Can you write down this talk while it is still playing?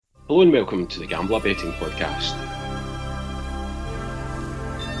Hello and welcome to the Gambler Betting Podcast.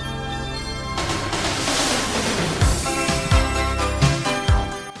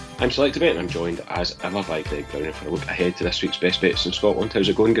 I'm Selectabet and I'm joined as ever by Greg Browning for a look ahead to this week's best bets in Scotland. How's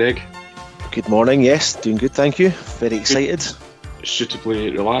it going, Greg? Good morning, yes, doing good, thank you. Very excited.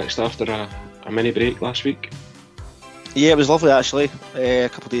 Suitably relaxed after a mini break last week? Yeah, it was lovely actually. A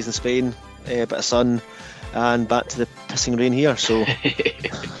couple of days in Spain, a bit of sun, and back to the pissing rain here, so...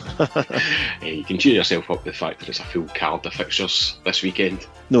 You can cheer yourself up with the fact that it's a full card of fixtures this weekend.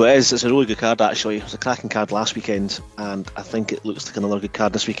 No, it is. It's a really good card actually. It was a cracking card last weekend, and I think it looks like another good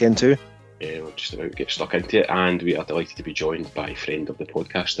card this weekend too. We'll just about get stuck into it, and we are delighted to be joined by friend of the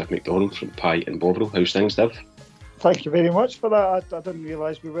podcast, Div McDonald from Pie in Bovril. How's things, Div? Thank you very much for that. I didn't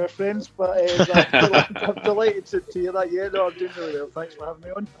realise we were friends, but I'm delighted to hear that. Yeah, no, I'm doing really well. Thanks for having me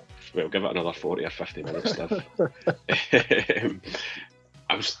on. Well, give it another 40 or 50 minutes, Div.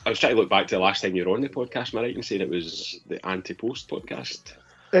 I was trying to look back to the last time you were on the podcast, am I right in saying it was the Anti-Post podcast?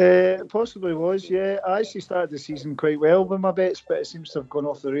 Possibly was, yeah. I actually started the season quite well with my bets, but it seems to have gone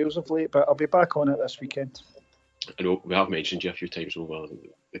off the rails of late. But I'll be back on it this weekend. I know we have mentioned you a few times over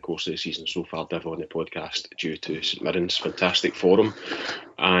the course of the season so far, Div, on the podcast due to St Mirren's fantastic form,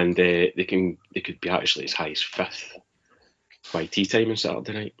 and they could be actually as high as 5th by tea time on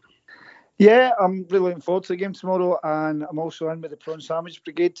Saturday night. Yeah, I'm really looking forward to the game tomorrow, and I'm also in with the Prawn Sandwich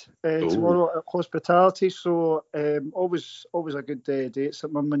Brigade tomorrow at Hospitality. So always a good day at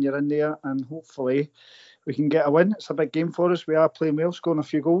St Mirren when you're in there, and hopefully we can get a win. It's a big game for us. We are playing well, scoring a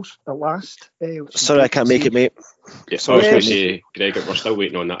few goals at last. Sorry, I can't make it, mate. Yeah, I was going to say, Greg, we're still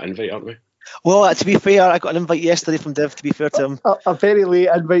waiting on that invite, aren't we? Well, to be fair, I got an invite yesterday from Div, to be fair to him. A very late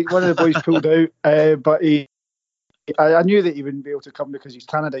invite. One of the boys pulled out, but I knew that he wouldn't be able to come because he's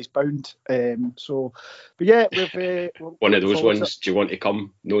Canada's bound. But yeah, we've one of those ones. Do you want to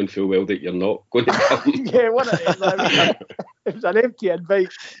come, knowing full well that you're not going to come? Yeah, one of them. It was an empty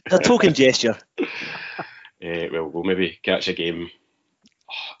invite. A token gesture. Well, we'll maybe catch a game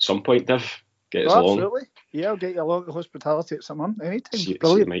at some point, Div. Get us along. Absolutely. Yeah, I'll get you along to Hospitality at someone anytime.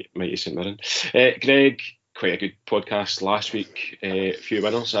 Brilliant. Mighty St Mirren. Greg, quite a good podcast last week. A few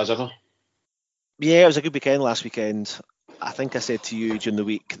winners as ever. Yeah, it was a good weekend last weekend. I think I said to you during the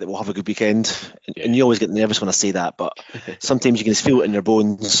week that we'll have a good weekend. And you always get nervous when I say that, but sometimes you can just feel it in your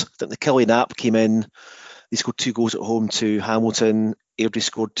bones. I think the Killie Knapp came in. They scored 2 goals at home to Hamilton. Airdrie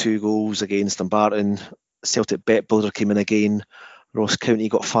scored 2 goals against Dumbarton. Celtic Bet Builder came in again. Ross County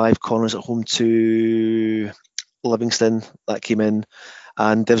got 5 corners at home to Livingston. That came in.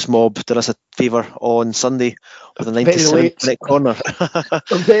 And Div's Mob did us a favour on Sunday with a 97-minute corner.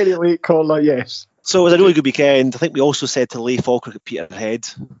 A very late corner, yes. So it was a really good weekend. I think we also said to lay Falkirk at Peterhead.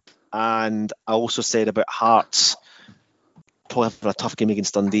 And I also said about Hearts probably having a tough game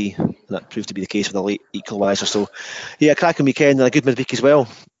against Dundee. And that proved to be the case with a late equaliser. So, yeah, a cracking weekend and a good midweek as well.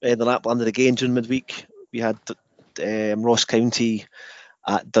 The lap landed again during midweek. We had Ross County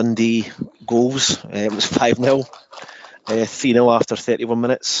at Dundee goals. It was 5-0. 3-0 after 31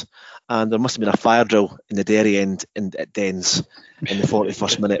 minutes, and there must have been a fire drill in the Derry end at Dens in the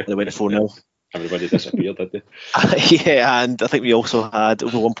 41st minute when it went 4-0. Everybody disappeared, did they? Yeah, and I think we also had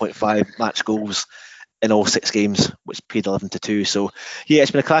over 1.5 match goals in all 6 games, which paid 11-2. So, yeah,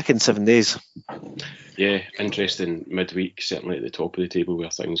 it's been a cracking 7 days. Yeah, interesting midweek, certainly at the top of the table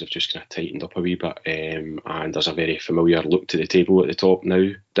where things have just kind of tightened up a wee bit, and there's a very familiar look to the table at the top now,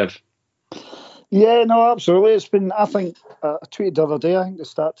 Div. Yeah, no, absolutely. It's been, I think, I tweeted the other day, I think the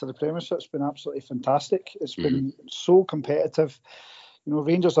start to the Premiership's been absolutely fantastic. It's been so competitive. You know,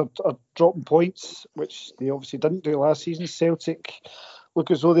 Rangers are dropping points, which they obviously didn't do last season. Celtic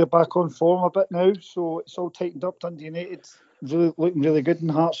look as though they're back on form a bit now, so it's all tightened up. Dundee United looking really good,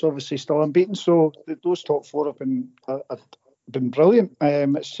 and Hearts obviously still unbeaten. So those top 4 have been brilliant.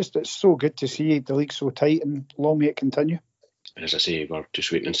 It's so good to see the league so tight, and long may it continue. And as I say, we're just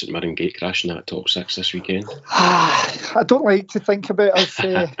waiting on St Mirren gate crashing that top 6 this weekend. I don't like to think about us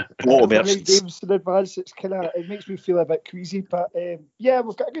games in advance. It makes me feel a bit queasy. But yeah,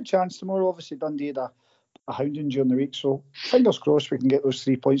 we've got a good chance tomorrow. Obviously, Dundee had a hounding during the week, so fingers crossed we can get those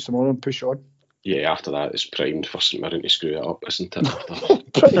 3 points tomorrow and push on. Yeah, after that, it's primed for St Mirren to screw it up, isn't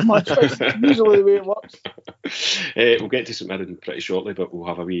it? Pretty much. It's usually the way it works. We'll get to St Mirren pretty shortly, but we'll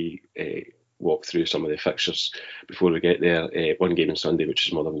have a wee walk through some of the fixtures before we get there. One game on Sunday, which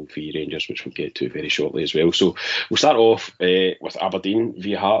is Motherwell v Rangers, which we'll get to very shortly as well. So we'll start off with Aberdeen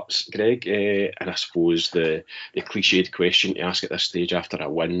v Hearts, Greg, and I suppose the cliched question to ask at this stage after a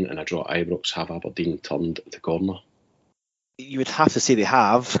win and a draw at Ibrox: have Aberdeen turned the corner? You would have to say they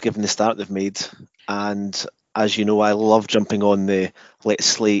have, given the start they've made, and as you know, I love jumping on the let's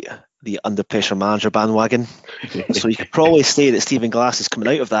slate the under pressure manager bandwagon. So you could probably say that Stephen Glass is coming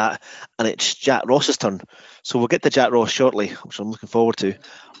out of that, and it's Jack Ross's turn. So we'll get to Jack Ross shortly, which I'm looking forward to.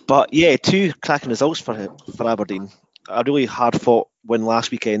 But yeah, 2 cracking results for Aberdeen. A really hard fought win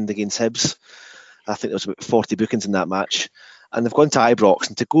last weekend against Hibs. I think there was about 40 bookings in that match, and they've gone to Ibrox,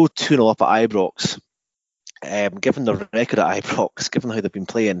 and to go 2-0 up at Ibrox, given the record at Ibrox, given how they've been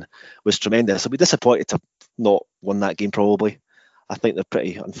playing, was tremendous. I'll be disappointed to have not won that game probably. I think they're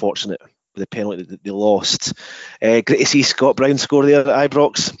pretty unfortunate with the penalty that they lost. Great to see Scott Brown score there at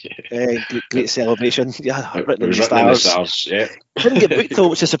Ibrox. Great celebration. Yeah, written in the stars. Yeah. Didn't get booked though,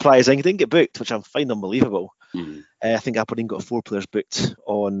 which is surprising. He didn't get booked, which I find unbelievable. I think Aberdeen got 4 players booked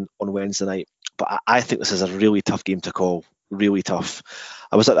on Wednesday night. But I think this is a really tough game to call. Really tough.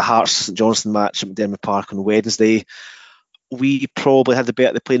 I was at the Hearts St Johnstone match at McDermott Park on Wednesday. We probably had the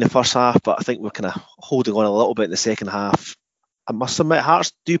better play in the first half, but I think we're kind of holding on a little bit in the second half. I must admit,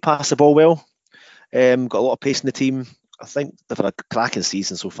 Hearts do pass the ball well. Got a lot of pace in the team. I think they've had a cracking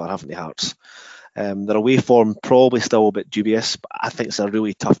season so far, haven't they, Hearts? Their away form probably still a bit dubious, but I think it's a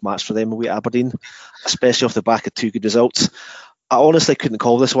really tough match for them away at Aberdeen, especially off the back of 2 good results. I honestly couldn't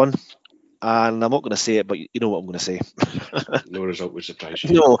call this one. And I'm not going to say it, but you know what I'm going to say. No result would surprise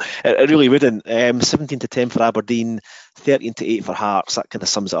you. No, it really wouldn't. 17-10 for Aberdeen, 13-8 for Hearts. That kind of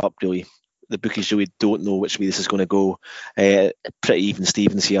sums it up, really. The bookies really don't know which way this is going to go. Pretty even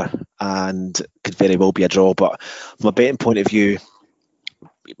Stevens here, and could very well be a draw. But from a betting point of view,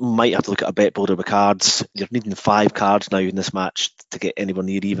 you might have to look at a bet builder with cards. You're needing 5 cards now in this match to get anywhere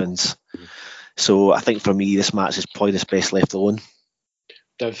near evens. So I think for me, this match is probably the best left alone.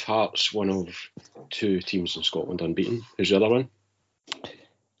 Div, Hearts, one of 2 teams in Scotland unbeaten. Who's the other one?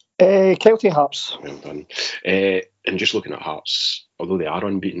 Kelty Hearts. Well done. And just looking at Hearts, although they are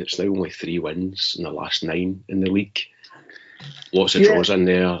unbeaten, it's now only 3 wins in the last 9 in the league. Lots of draws in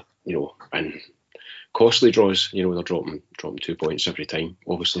there, and costly draws. They're dropping 2 points every time,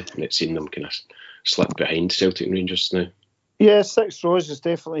 obviously, and it's seen them kind of slip behind Celtic and Rangers now. Yeah, 6 draws has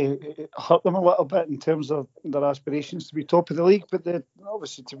definitely hurt them a little bit in terms of their aspirations to be top of the league, but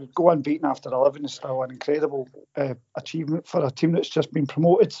obviously to go unbeaten after 11 is still an incredible achievement for a team that's just been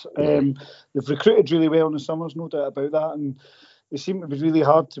promoted. They've recruited really well in the summers, no doubt about that, and they seem to be really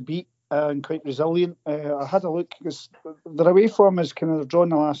hard to beat and quite resilient. I had a look, because their away form is kind of drawn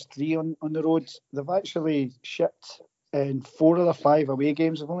the last 3 on the road. They've actually shipped in 4 of their 5 away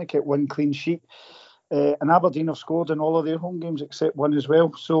games. They've only kept 1 clean sheet. And Aberdeen have scored in all of their home games except 1 as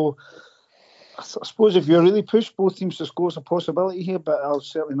well. So I suppose if you really push both teams to score, is a possibility here, but I'll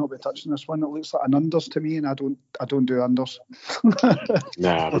certainly not be touching this one. It looks like an unders to me, and I don't do unders.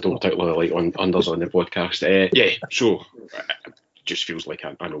 Nah, I don't particularly like unders on the podcast. Yeah, so it just feels like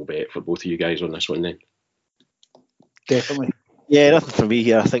a no bet for both of you guys on this one then. Definitely. Yeah, nothing for me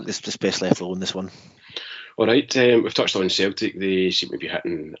here. I think this is just best left alone, this one. All right, we've touched on Celtic. They seem to be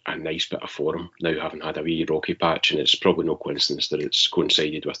hitting a nice bit of form now, having had a wee rocky patch, and it's probably no coincidence that it's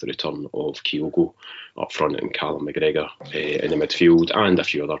coincided with the return of Kyogo up front and Callum McGregor in the midfield, and a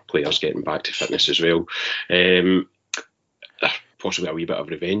few other players getting back to fitness as well. Possibly a wee bit of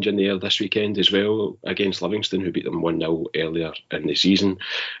revenge in there this weekend as well against Livingston, who beat them 1-0 earlier in the season.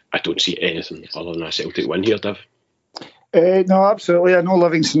 I don't see anything other than a Celtic win here, Div. No, absolutely. I know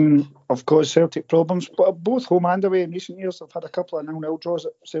Livingston have caused Celtic problems, but both home and away in recent years have had a couple of 0-0 draws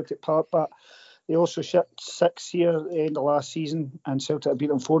at Celtic Park, but they also shipped 6 here at the end of last season, and Celtic have beat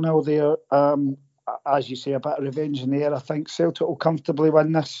them 4-0 there. As you say, a bit of revenge in the air. I think Celtic will comfortably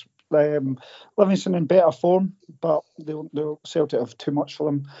win this. Livingston in better form, but Celtic have too much for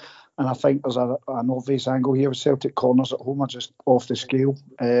them. And I think there's an obvious angle here with Celtic corners at home are just off the scale.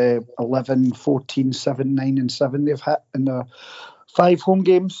 11, 14, 7, 9 and 7 they've hit in their 5 home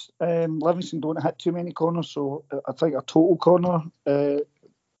games. Livingston don't hit too many corners, so I think a total corner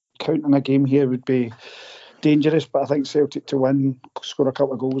counting a game here would be dangerous. But I think Celtic to win, score a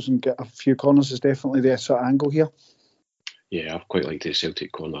couple of goals and get a few corners is definitely the sort of angle here. Yeah, I've quite liked the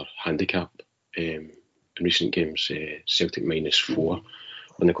Celtic corner handicap. In recent games, Celtic -4.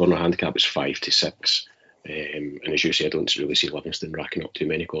 On the corner handicap is 5-6, and as you say, I don't really see Livingston racking up too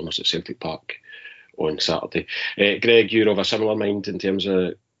many corners at Celtic Park on Saturday. Greg, you're of a similar mind in terms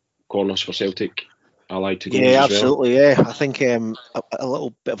of corners for Celtic allied to goals? Yeah, as absolutely. Well? Yeah, I think a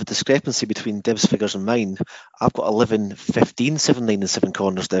little bit of a discrepancy between Div's figures and mine. I've got 11, 15, 7, 9 and 7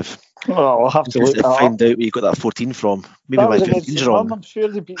 corners, Div. Oh, I'll have to look to find out where you got that 14 from. Maybe my 15's wrong. I'm sure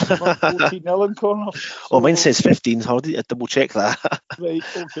they beat 14-0 in corners. So... Oh, mine says 15, so I'll double check that. Right,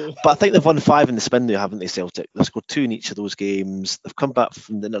 okay. But I think they've won 5 in the spin now, haven't they, Celtic? They've scored 2 in each of those games. They've come back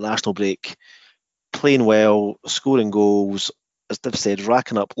from the international break playing well, scoring goals, as Div said,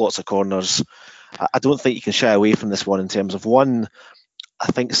 racking up lots of corners. I don't think you can shy away from this one in terms of one. I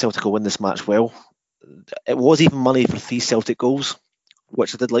think Celtic will win this match well. It was even money for 3 Celtic goals,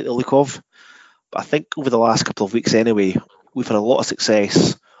 which I did like the look of. But I think over the last couple of weeks anyway, we've had a lot of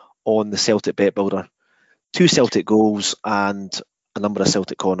success on the Celtic bet builder. 2 Celtic goals and a number of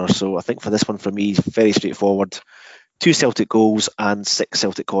Celtic corners. So I think for this one, for me, very straightforward. 2 Celtic goals and 6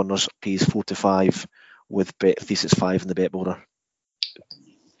 Celtic corners pays 4-5 with Bet365 in the bet builder.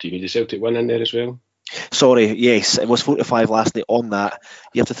 Do you need the Celtic win in there as well? Sorry, yes, it was 4-5 last night on that.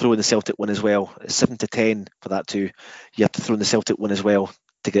 You have to throw in the Celtic win as well. It's 7-10 for that too. You have to throw in the Celtic win as well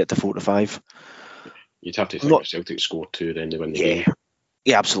to get it to 4-5. You'd have to think if Celtic score 2, then they win the game.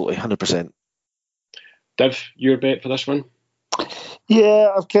 Yeah, absolutely, 100%. Div, your bet for this one? Yeah,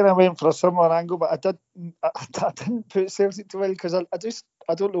 I've kind of went for a similar angle, but I didn't put Celtic to win because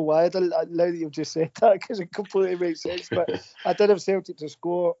I don't know why I did. Now that you've just said that, because it completely makes sense. But I did have Celtic to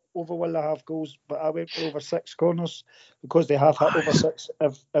score over 1.5 goals, but I went for over 6 corners because they have hit over 6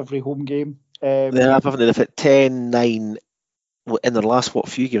 every home game. They have, haven't they? They've hit 10, 9 in their last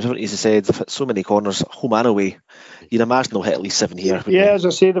few games, haven't you? As I said, they've hit so many corners, home and away. You'd imagine they'll hit at least 7 here. Yeah, as I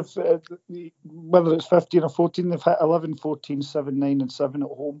said, whether it's 15 or 14, they've hit 11, 14, 7, 9 and 7 at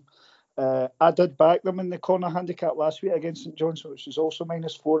home. I did back them in the corner handicap last week against St Johnstone, which is also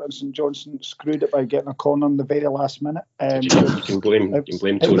 -4, and St Johnstone screwed it by getting a corner in the very last minute. You can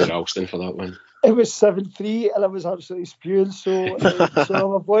blame Tony Ralston for that one. It was 7-3 and I was absolutely spewing, so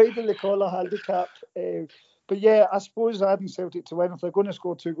I'm avoiding the corner handicap. But yeah, I suppose adding Celtic to win, if they're going to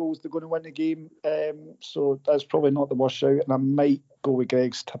score 2 goals, they're going to win the game. So that's probably not the worst shout, and I might go with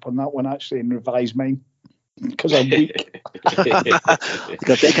Greg's tip on that one actually and revise mine because I'm weak. Got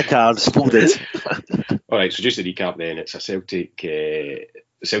a deck of cards folded. All right, so just to recap then, it's a Celtic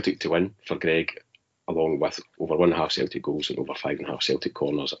to win for Greg, along with over 1.5 Celtic goals and over 5.5 Celtic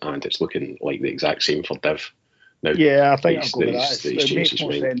corners, and it's looking like the exact same for Div. Now, yeah, I think I'll go with that. It makes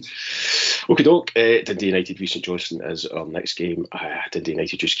more sense. Okay, doke. Dundee United v St Johnstone is our next game. Dundee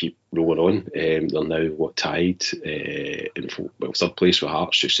United just keep rolling on. They're now tied in third place with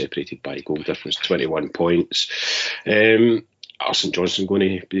Hearts, just separated by goal difference, 21 points. Are St Johnstone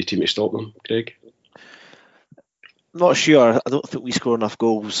going to be the team to stop them, Greg? Not sure. I don't think we score enough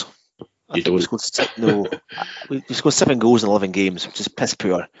goals. You don't? We scored 7 goals in 11 games, which is piss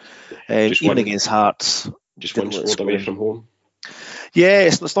poor. Even against Hearts. Just one scored away from home. Yeah,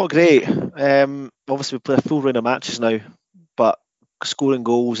 it's not great. Obviously, we play a full round of matches now, but scoring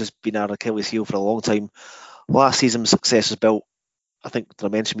goals has been our Achilles heel for a long time. Last season's success was built, I think, did I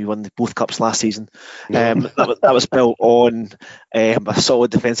mention we won both cups last season? That was built on a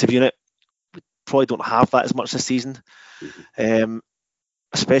solid defensive unit. We probably don't have that as much this season,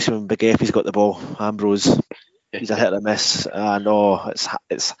 especially when Big Effie's got the ball. Ambrose, he's a hit or miss, and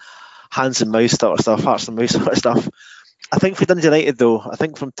it's hands and mouth sort of stuff, hearts and mouth sort of stuff. I think for Dundee United though, I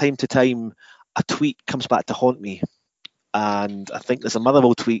think from time to time a tweet comes back to haunt me, and I think there's a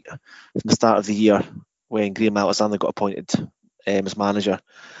Motherwell tweet from the start of the year when Graham Alexander got appointed as manager,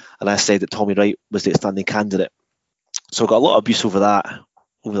 and I said that Tommy Wright was the outstanding candidate. So I got a lot of abuse over that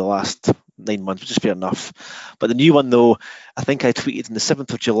over the last 9 months, which is fair enough. But the new one though, I think I tweeted on the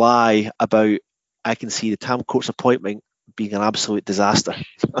 7th of July about I can see the Tam Courts appointment being an absolute disaster.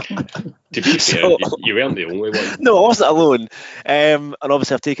 To be fair, you weren't the only one. No, I wasn't alone. And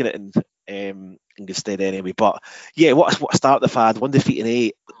obviously I've taken it in good stead anyway. But yeah, what a start they've had. 1 defeat in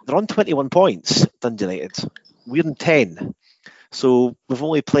 8. They're on 21 points, Dundee United. We're in 10. So we've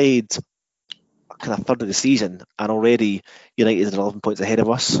only played kind of third of the season, and already United are 11 points ahead of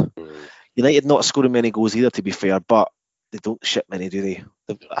us. United not scoring many goals either, to be fair, but they don't ship many, do they?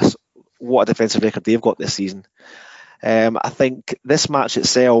 What a defensive record they've got this season. I think this match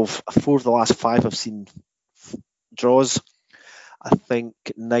itself, 4 of the last 5 have seen draws. I think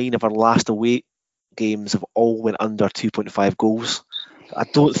 9 of our last away games have all went under 2.5 goals. I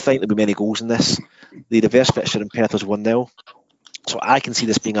don't think there'll be many goals in this. The reverse fixture in Perth was 1-0. So I can see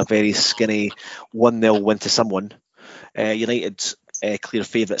this being a very skinny 1-0 win to someone. United's clear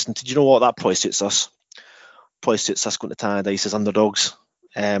favourites. And did you know what? That probably suits us. Probably suits us going to Tannadice as underdogs.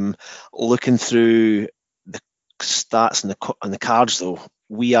 Looking through the stats and the cards, though,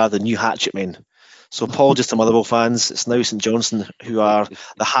 we are the new hatchet men. So apologies to Motherwell fans. It's now St Johnstone who are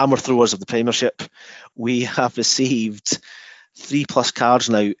the hammer throwers of the Premiership. We have received 3+ cards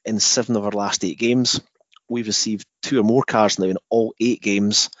now in 7 of our last 8 games. We've received 2 or more cards now in all 8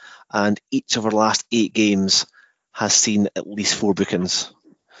 games, and each of our last 8 games has seen at least 4 bookings.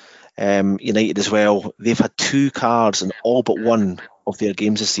 United as well, they've had 2 cards in all but 1 of their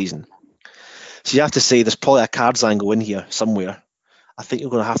games this season. So you have to say there's probably a cards angle in here somewhere. I think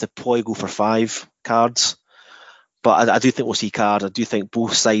you're going to have to probably go for 5 cards. But I do think we'll see cards. I do think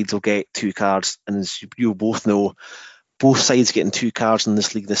both sides will get 2 cards. And as you both know, both sides getting 2 cards in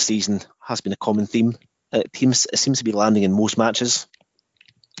this league this season has been a common theme. It seems to be landing in most matches.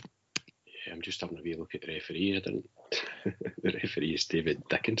 Yeah, I'm just having a wee look at the referee. The referee is David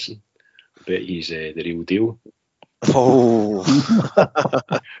Dickinson. I bet he's the real deal. Oh.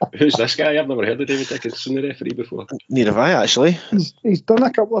 Who's this guy? I've never heard of David Dickinson, the referee, before. Neither have I, actually. He's done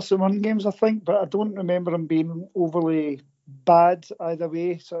a couple of Simon games, I think, but I don't remember him being overly bad either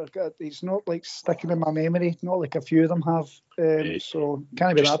way. So he's not like sticking in my memory, not like a few of them have. So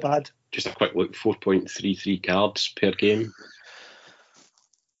can't be that bad. Just a quick look, 4.33 cards per game.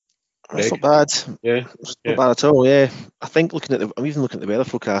 That's not bad. Yeah, not bad at all. Yeah, I think I'm even looking at the weather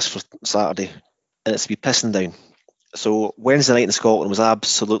forecast for Saturday, and it's to be pissing down. So Wednesday night in Scotland was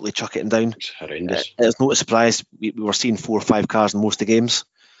absolutely chucking down. It's horrendous. It's not a surprise. We were seeing 4 or 5 cars in most of the games.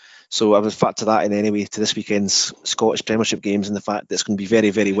 So I would factor that in anyway to this weekend's Scottish Premiership games, and the fact that it's going to be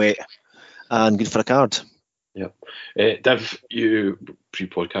very, very wet and good for a card. Yeah. Div, you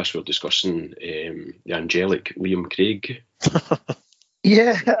pre-podcast were discussing the angelic Liam Craig.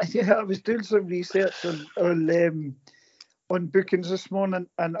 Yeah, I was doing some research on bookings this morning,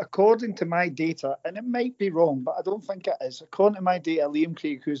 and according to my data, and it might be wrong, but I don't think it is. According to my data, Liam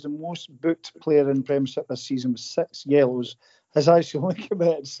Craig, who's the most booked player in Premiership this season with 6 yellows, has actually only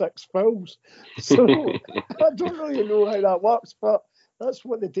committed 6 fouls. So I don't really know how that works, but that's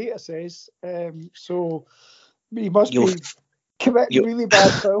what the data says. So he must be committing really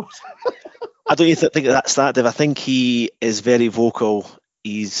bad fouls. I don't even think that's that, Dave. I think he is very vocal.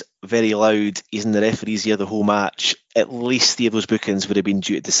 He's very loud. He's in the referee's ear the whole match. At least 3 of those bookings would have been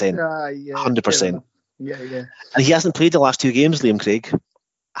due to dissent. 100%. Yeah. And he hasn't played the last 2 games, Liam Craig.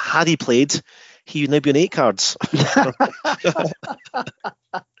 Had he played, he would now be on 8 cards.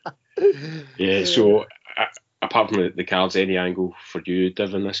 Yeah, so apart from the cards, any angle for you,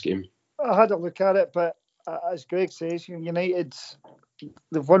 Div, in this game? I had a look at it, but as Greg says, United,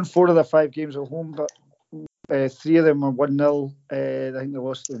 they've won 4 of their 5 games at home, but 3 of them are 1-0. I think they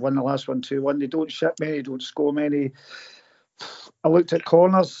won the last one 2-1. They don't ship many, don't score many. I looked at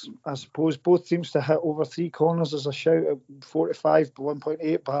corners. I suppose both teams to hit over 3 corners as a shout at 45 to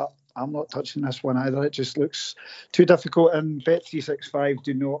 1.8, but I'm not touching this one either. It just looks too difficult, and Bet365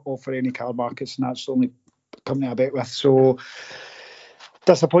 do not offer any card markets, and that's the only company I bet with. So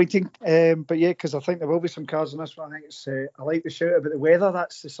disappointing, but yeah, because I think there will be some cards in this one. I think it's I like the shout about the weather.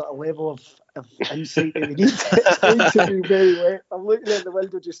 That's the sort of level of insight that we need. It's going to be very wet. I'm looking at the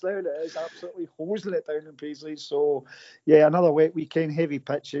window just now, and it is absolutely hosing it down in Paisley. So yeah, another wet weekend, heavy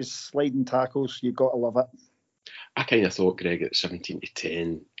pitches, sliding tackles. You've got to love it. I kind of thought, Greg, at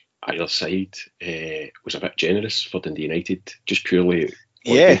 17-10 either side was a bit generous for Dundee United, just purely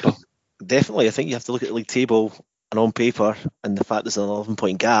on paper. Definitely. I think you have to look at the league table and on paper, and the fact there's an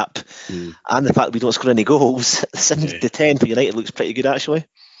 11-point gap, and the fact that we don't score any goals. 17-10 for United looks pretty good, actually.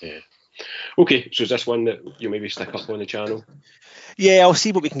 Yeah. Okay, so is this one that you maybe stick up on the channel? Yeah, I'll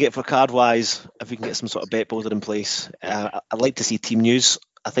see what we can get for card-wise, if we can get some sort of bet builder in place. I'd like to see team news.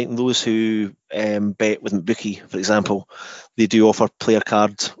 I think those who bet with McBookie, for example, they do offer player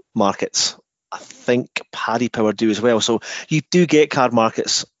card markets. I think Paddy Power do as well. So you do get card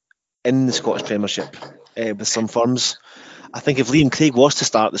markets in the Scottish Premiership with some firms. I think if Liam Craig was to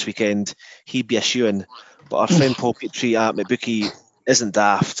start this weekend, he'd be a shoo-in. But our friend Paul Petrie at McBookie isn't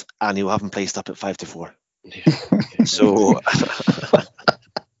daft, and he'll have him priced up at 5-4. Yeah. So...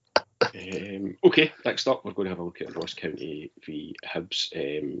 Okay, next up we're going to have a look at Ross County v Hibs,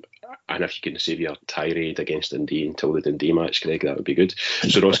 and if you can save your tirade against Dundee until the Dundee match, Greg, that would be good.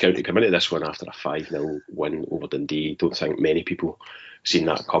 So Ross County come into this one after a 5-0 win over Dundee. Don't think many people seen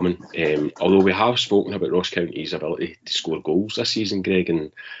that coming, although we have spoken about Ross County's ability to score goals this season, Greg,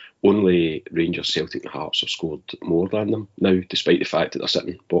 and only Rangers, Celtic and Hearts have scored more than them now, despite the fact that they're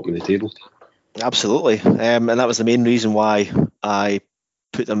sitting bottom of the table. Absolutely, and that was the main reason why I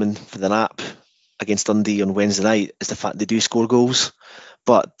put them in for the nap against Dundee on Wednesday night, is the fact they do score goals.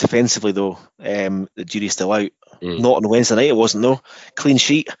 But defensively, though, the jury's still out. Not on Wednesday night, it wasn't, though. Clean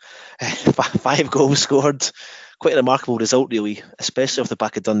sheet, 5 goals scored. Quite a remarkable result, really, especially off the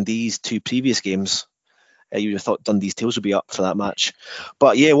back of Dundee's 2 previous games. You would have thought Dundee's tails would be up for that match.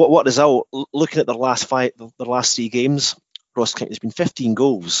 But yeah, what result? Looking at their last 3 games, Ross County's been 15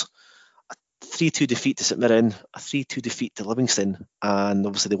 goals. 3-2 defeat to St Mirren, a 3-2 defeat to Livingston, and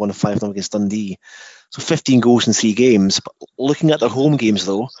obviously they won a 5-0 against Dundee. So 15 goals in 3 games. But looking at their home games,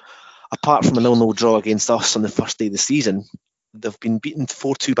 though, apart from a 0-0 draw against us on the first day of the season, They've been beaten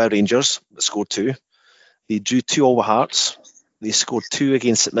 4-2 by Rangers, that scored 2. They drew 2-2 with Hearts. They scored 2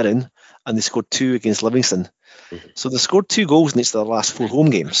 against St Mirren, and they scored 2 against Livingston. So they scored 2 goals in each of their last 4 home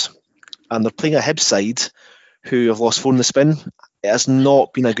games. And they're playing a Hibs side who have lost 4 in the spin. It has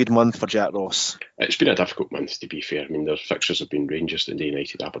not been a good month for Jack Ross. It's been a difficult month, to be fair. I mean, their fixtures have been Rangers, Dundee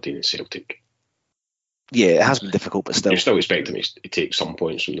United, Aberdeen and Celtic. Yeah, it has been difficult, but still. You're still expecting to take some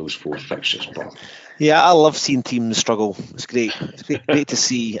points from those 4 fixtures. But yeah, I love seeing teams struggle. It's great. It's great to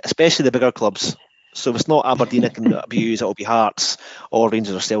see, especially the bigger clubs. So it's not Aberdeen that can abuse, it'll be Hearts or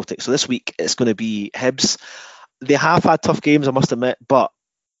Rangers or Celtic. So this week it's going to be Hibs. They have had tough games, I must admit, but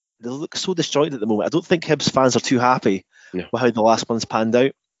they look so disjointed at the moment. I don't think Hibs fans are too happy with how the last month's panned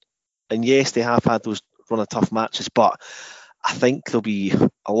out. And yes, they have had those run of tough matches, but I think there'll be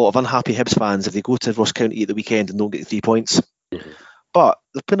a lot of unhappy Hibs fans if they go to Ross County at the weekend and don't get the 3 points. But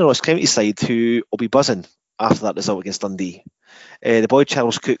they're playing a Ross County side who will be buzzing after that result against Dundee. The boy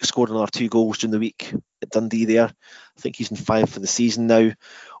Charles Cook scored another 2 goals during the week at Dundee there. I think he's in 5 for the season now.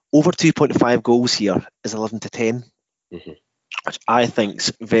 Over 2.5 goals here is 11-10, which I think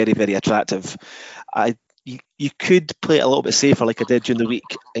is very, very attractive. You could play it a little bit safer like I did during the week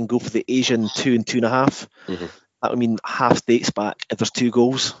and go for the Asian 2 and 2.5. That would mean half stakes back if there's 2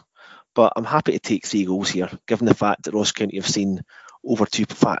 goals. But I'm happy to take 3 goals here, given the fact that Ross County have seen over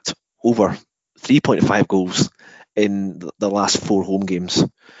 3.5 goals in the last 4 home games.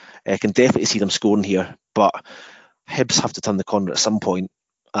 I can definitely see them scoring here, but Hibs have to turn the corner at some point,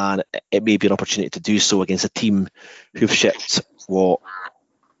 and it may be an opportunity to do so against a team who've shipped 12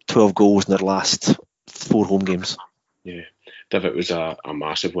 goals in their last 4 home games. Yeah, it was a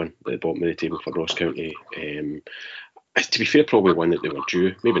massive win at the bottom of the table for Ross County. To be fair, probably one that they were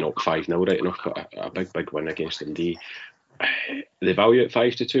due. Maybe not 5-0 right enough, but a big win against Dundee. They value at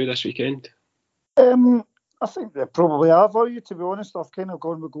 5-2 this weekend. I think they probably are value, to be honest. I've kind of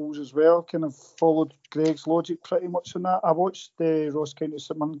gone with goals as well, kind of followed Greg's logic pretty much on that. I watched the Ross County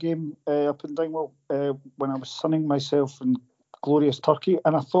St Mirren game up in Dingwall when I was sunning myself in glorious Turkey,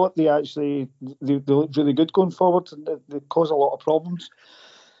 and I thought they looked really good going forward, and they cause a lot of problems.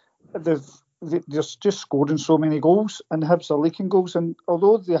 They're just scoring so many goals, and Hibs are leaking goals. And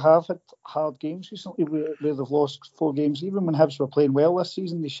although they have had hard games recently where they've lost 4 games, even when Hibs were playing well this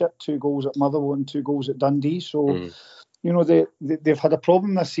season, they shipped 2 goals at Motherwell and 2 goals at Dundee. So, you know, they've had a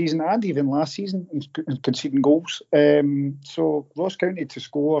problem this season and even last season in conceding goals. So Ross County to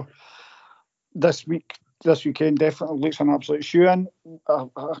score this weekend definitely looks an absolute shoe-in. I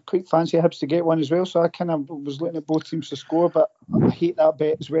quite fancy Hibs to get one as well, so I kind of was looking at both teams to score, but I hate that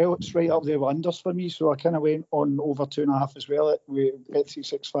bet as well. It's right up there with unders for me, so I kind of went on over 2.5 as well.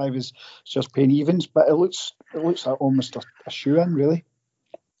 Bet365 is just paying evens, but it looks like almost a shoe-in, really.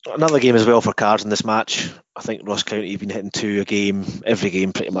 Another game as well for cards in this match. I think Ross County have been hitting 2 a game, every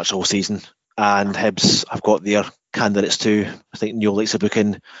game pretty much all season, and Hibs have got their candidates too. I think Neil likes a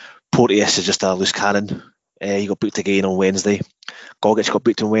booking. Porteous is just a loose cannon. He got booked again on Wednesday. Gogic got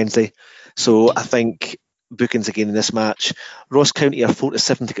booked on Wednesday. So I think bookings again in this match. Ross County are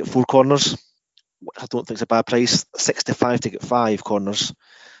 4-7 to get 4 corners. I don't think it's a bad price. 6-5 to get 5 corners.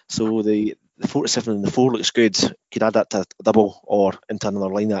 So the 4-7 and the 4 looks good. Could add that to a double or into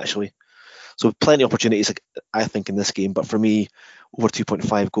another line actually. So plenty of opportunities, I think, in this game. But for me, over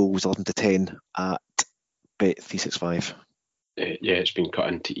 2.5 goals, 11-10 at Bet365. Yeah, it's been cut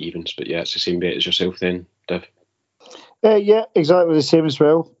into evens, but yeah, it's the same bet as yourself then, Div. Yeah, exactly the same as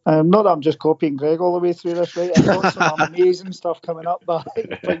well. Not that I'm just copying Greg all the way through this, right? I've got some amazing stuff coming up, but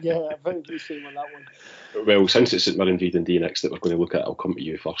yeah, very the same on that one. Well, since it's St Mirren v Dundee next that we're going to look at, I'll come to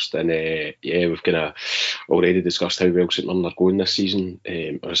you first. And yeah, we've kind of already discussed how well St Mirren are going this season.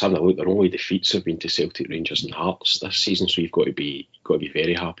 I was having a look; their only defeats have been to Celtic, Rangers, and Hearts this season. So you've got to be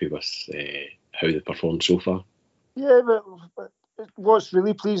very happy with how they've performed so far. Yeah, but what's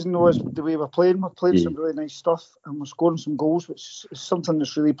really pleasing though is the way we're playing. We're playing some really nice stuff, and we're scoring some goals, which is something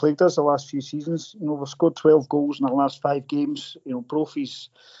that's really plagued us the last few seasons. You know, we've scored 12 goals in our last 5 games. You know, Brophy's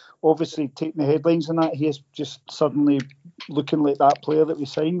obviously taking the headlines in that. He is just suddenly looking like that player that we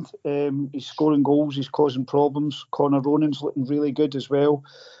signed. He's scoring goals, he's causing problems. Connor Ronan's looking really good as well.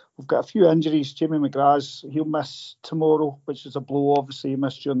 We've got a few injuries. Jamie McGrath's, he'll miss tomorrow, which is a blow. Obviously, he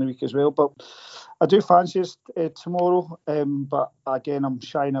missed during the week as well. But I do fancy us tomorrow. But again, I'm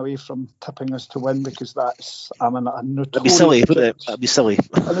shying away from tipping us to win because I'm a notorious... That'd be silly, wouldn't it? That'd be silly.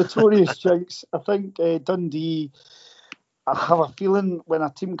 A notorious jinx. I think Dundee... I have a feeling when a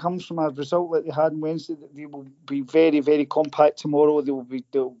team comes from a result like they had on Wednesday that they will be very, very compact tomorrow.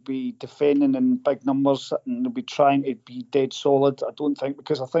 They'll be defending in big numbers and they'll be trying to be dead solid. I don't think,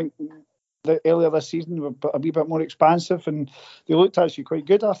 because I think earlier this season were a wee bit more expansive, and they looked actually quite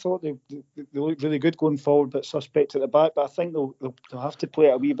good. I thought they looked really good going forward, but suspect at the back. But I think they'll have to play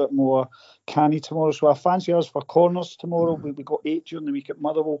it a wee bit more canny tomorrow. So I fancy us for corners tomorrow. We got 8 during the week at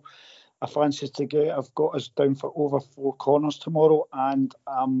Motherwell. I fancy to get. I've got us down for over 4 corners tomorrow, and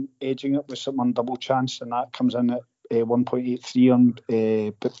I'm edging it with some on double chance, and that comes in at 1.83 on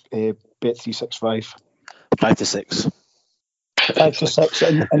Bet365. 5 to 6. 5 to 6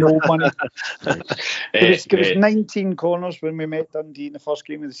 in old money. It was 19 corners when we met Dundee in the first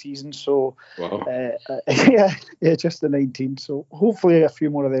game of the season, so wow. yeah, just the 19. So hopefully a few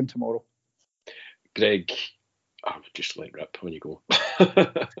more of them tomorrow. Greg, I would just let rip when you go.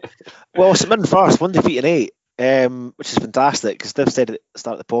 Well, St Mirren first, 1 defeat in 8, which is fantastic, because they've said at the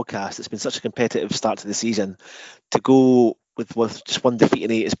start of the podcast, it's been such a competitive start to the season. To go with just 1 defeat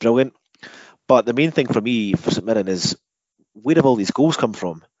in 8 is brilliant. But the main thing for me for St Mirren is, where have all these goals come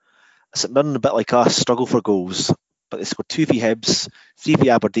from? St Mirren, a bit like us, struggle for goals, but they scored 2 v Hibs, 3 v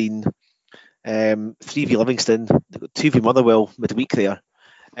Aberdeen, 3 v Livingston, they've got 2 v Motherwell midweek there.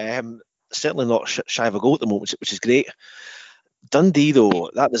 Certainly not shy of a goal at the moment, which is great. Dundee, though,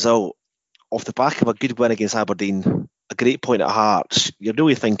 that result, off the back of a good win against Aberdeen, a great point at Hearts, you're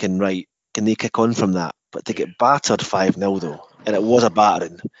really thinking, right, can they kick on from that? But to get battered 5-0, though, and it was a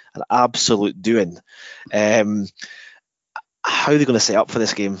battering, an absolute doing. How are they going to set up for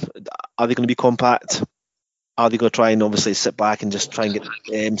this game? Are they going to be compact? Are they going to try and obviously sit back and just try and get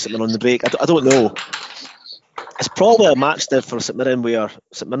something on the break? I don't know. It's probably a match there for St Mirren where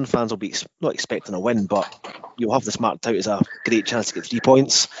St Mirren fans will be not expecting a win, but you'll have this marked out as a great chance to get 3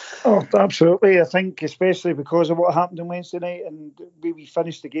 points. Oh, absolutely. I think especially because of what happened on Wednesday night and we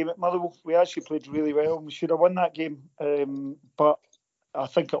finished the game at Motherwell. We actually played really well and we should have won that game. But I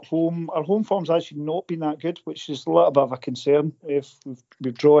think at home, our home form's actually not been that good, which is a little bit of a concern. If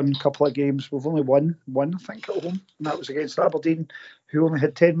we've drawn a couple of games, we've only won one, I think, at home, and that was against Aberdeen, who only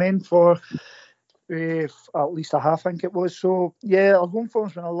had 10 men for at least a half, I think it was. So, yeah, our home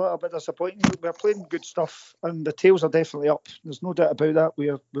form's been a little bit disappointing. We're playing good stuff, and the tails are definitely up. There's no doubt about that.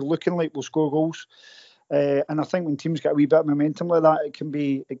 We're looking like we'll score goals. And I think when teams get a wee bit of momentum like that, it can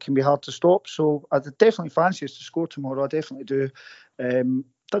be hard to stop. So I definitely fancy us to score tomorrow. I definitely do.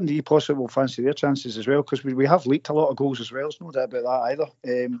 Dundee possibly will fancy their chances as well, because we have leaked a lot of goals as well. There's no doubt about that either.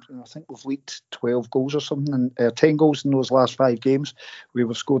 And I think we've leaked 12 goals or something, and 10 goals in those last 5 games.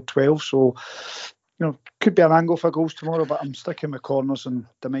 We've scored 12. So, could be an angle for goals tomorrow, but I'm sticking with corners and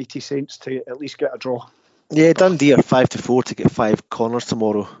the mighty Saints to at least get a draw. Yeah, Dundee are 5 to 4 to get 5 corners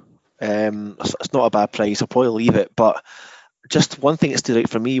tomorrow. It's not a bad price. I'll probably leave it, but just one thing that stood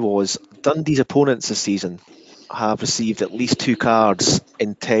out for me was Dundee's opponents this season have received at least 2 cards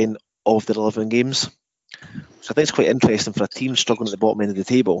in 10 of their 11 games. So I think it's quite interesting for a team struggling at the bottom end of the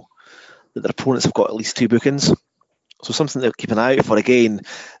table that their opponents have got at least 2 bookings. So something to keep an eye out for. Again,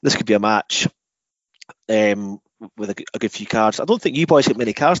 this could be a match with a good few cards. I don't think you boys get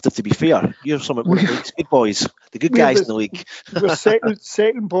many cards, to be fair. You're some of the league's good boys, the good guys in the league. We're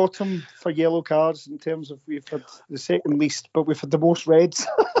second bottom for yellow cards in terms of we've had the second least, but we've had the most reds.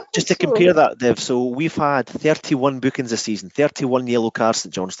 Just to compare that, Dev, so we've had 31 bookings this season, 31 yellow cards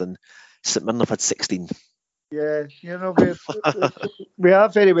at Johnston. St Mirren have had 16. Yeah, we are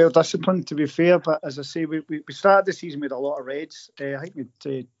very well disciplined, to be fair, but as I say, we started the season with a lot of reds. I think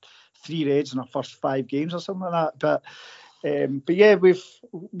we'd 3 reds in our first 5 games or something like that. But yeah, we've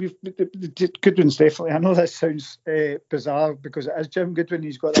Goodwin's definitely. I know that sounds bizarre because it is Jim Goodwin.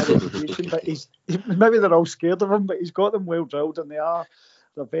 He's got that reputation, but maybe they're all scared of him, but he's got them well drilled, and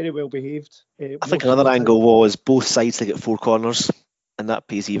they're very well behaved. I think another angle was both sides to get 4 corners, and that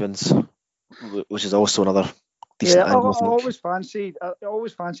pays evens, which is also another decent angle. I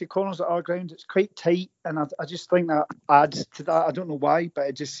always fancy corners at our ground. It's quite tight, and I just think that adds to that. I don't know why, but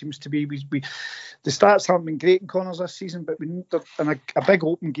it just seems to be the stats haven't been great in corners this season, but in a big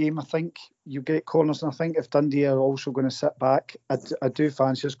open game, I think you get corners, and I think if Dundee are also going to sit back, I do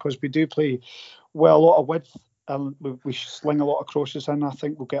fancy us because we do play well, a lot of width. And we sling a lot of crosses in. I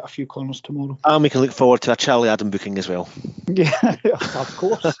think we'll get a few corners tomorrow. And we can look forward to a Charlie Adam booking as well. Yeah, of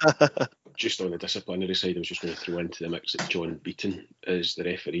course. Just on the disciplinary side, I was just going to throw into the mix that John Beaton is the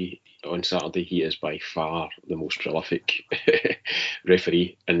referee on Saturday. He is by far the most prolific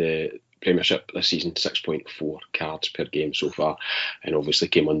referee in the Premiership this season, 6.4 cards per game so far, and obviously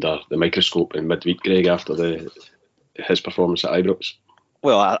came under the microscope in midweek, Greg, after his performance at Ibrox.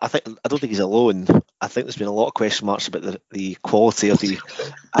 Well, I don't think he's alone. I think there's been a lot of question marks about the quality of the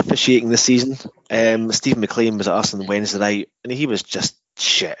officiating this season. Stephen McLean was at us on Wednesday night, and he was just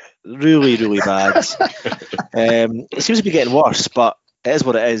shit, really, really bad. It seems to be getting worse, but it is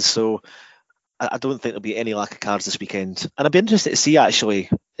what it is. So I don't think there'll be any lack of cards this weekend. And I'd be interested to see, actually,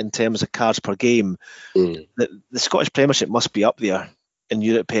 in terms of cards per game, that the Scottish Premiership must be up there in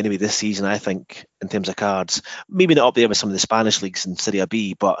Europe anyway this season, I think, in terms of cards. Maybe not up there with some of the Spanish leagues in Serie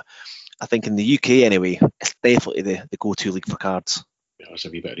B, but I think in the UK anyway, it's definitely the go-to league for cards. Yeah, that's a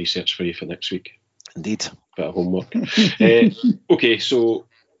wee bit of research for you for next week. Indeed. Bit of homework. Okay, so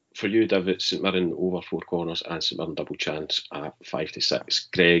for you, David, St Mirren over 4 corners and St Mirren double chance at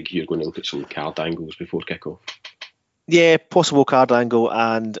 5-6. Greg, you're going to look at some card angles before kick-off. Yeah, possible card angle,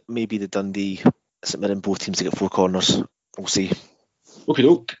 and maybe the Dundee St Mirren both teams to get 4 corners. We'll see. Okay,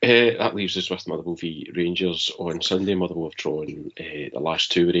 doke. That leaves us with Motherwell v Rangers on Sunday. Motherwell have drawn the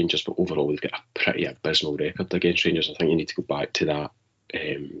last 2 with Rangers, but overall they've got a pretty abysmal record against Rangers. I think you need to go back to that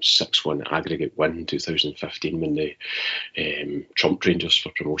 6-1 aggregate win in 2015 when they trumped Rangers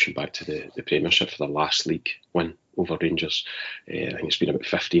for promotion back to the Premiership for their last league win over Rangers. I think it's been about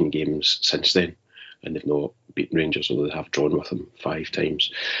 15 games since then, and they've not beaten Rangers, although they have drawn with them 5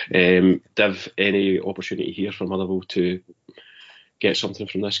 times. Div, any opportunity here for Motherwell to get something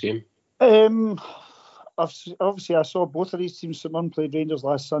from this game? Obviously, I saw both of these teams. St Mirren played Rangers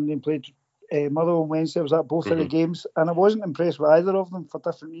last Sunday and played Motherwell on Wednesday. I was at both of the games, and I wasn't impressed with either of them for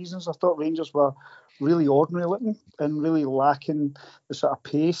different reasons. I thought Rangers were really ordinary looking and really lacking the sort of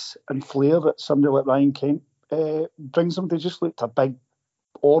pace and flair that somebody like Ryan Kent brings them. They just looked a big,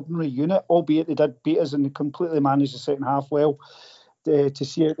 ordinary unit, albeit they did beat us and they completely managed the second half well to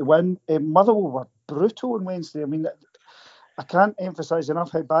see out the win. Motherwell were brutal on Wednesday. I mean, I can't emphasise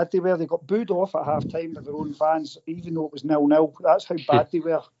enough how bad they were. They got booed off at half time by their own fans, even though it was 0-0. That's how bad they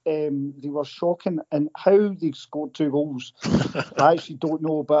were. They were shocking. And how they scored 2 goals, I actually don't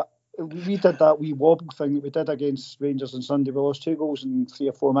know. But we did that wee wobble thing that we did against Rangers on Sunday. We lost 2 goals in 3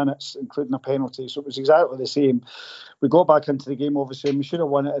 or 4 minutes, including a penalty. So it was exactly the same. We got back into the game, obviously, and we should have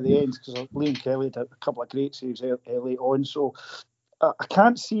won it at the end because Liam Kelly did a couple of great saves late on. So I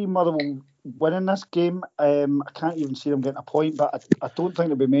can't see Motherwell winning this game. I can't even see them getting a point, but I don't think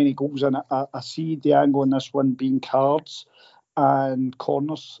there'll be many goals in it. I see the angle in this one being cards and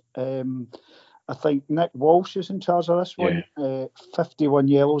corners. I think Nick Walsh is in charge of this one. 51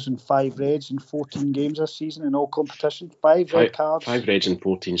 yellows and 5 reds in 14 games this season in all competitions. 5 red cards. 5 reds in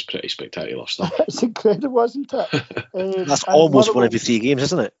 14 is pretty spectacular stuff. It's incredible, isn't it? That's almost one every 3 games,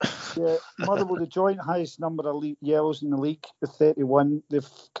 isn't it? Yeah, Motherwell, the joint highest number of yellows in the league with 31. They've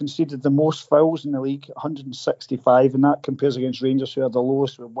conceded the most fouls in the league, 165, and that compares against Rangers, who are the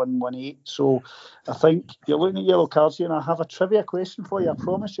lowest with 118. So I think you're looking at yellow cards here, and I have a trivia question for you. I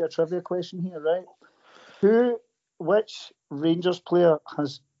promise you a trivia question here, right? Which Rangers player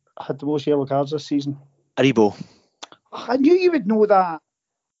has had the most yellow cards this season? Aribo. I knew you would know that.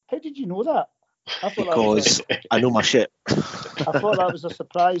 How did you know that? Because I know my shit. I thought that was a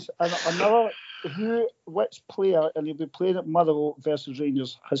surprise. And another, which player, and he'll be playing at Motherwell versus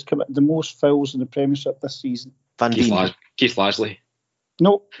Rangers, has committed the most fouls in the Premiership this season? Van Veen. Keith Lasley.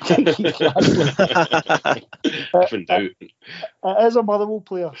 No, Keith Lasley. It is a Motherwell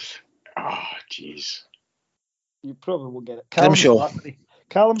player. Oh, jeez. You probably won't get it. Callum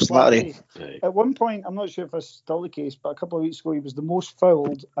Slattery. At one point, I'm not sure if it's still the case, but a couple of weeks ago, he was the most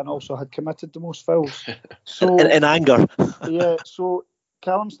fouled and also had committed the most fouls. So in anger. Yeah, so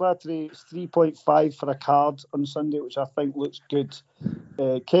Callum Slattery is 3.5 for a card on Sunday, which I think looks good.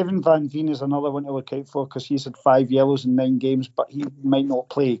 Kevin Van Veen is another one to look out for because he's had 5 yellows in 9 games, but he might not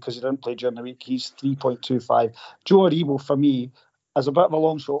play because he didn't play during the week. He's 3.25. Joe Aribo, for me, as a bit of a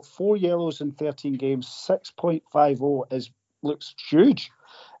long shot, 4 yellows in 13 games, 6.50 looks huge.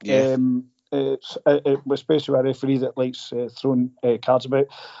 Yeah. Especially a referee that likes throwing cards about.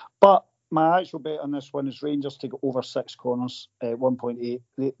 But my actual bet on this one is Rangers to go over 6 corners,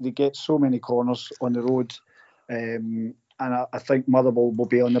 1.8. They get so many corners on the road, and I think Motherwell will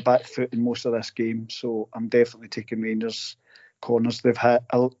be on the back foot in most of this game. So I'm definitely taking Rangers corners. They've had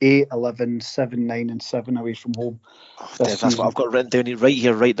 8, 11, 7, 9 and 7 away from home. That's what I've got written down right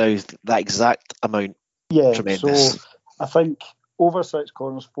here, right now, that exact amount. Yeah, tremendous. So I think over 6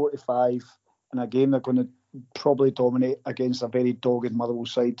 corners, 45, and again, they're going to probably dominate against a very dogged Motherwell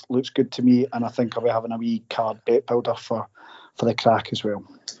side. Looks good to me, and I think I'll be having a wee card bet builder for the crack as well.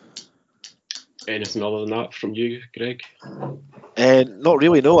 Anything other than that from you, Greg? Not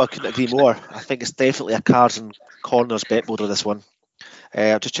really, no. I couldn't agree more. I think it's definitely a cards and corners bet builder, this one.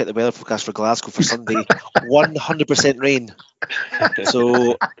 I've just checked the weather forecast for Glasgow for Sunday. 100% rain.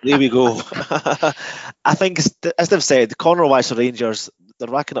 So there we go. I think, as they've said, the corner-wise for Rangers, they're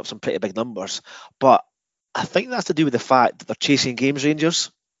racking up some pretty big numbers. But I think that's to do with the fact that they're chasing games,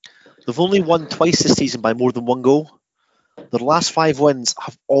 Rangers. They've only won twice this season by more than 1 goal. Their last 5 wins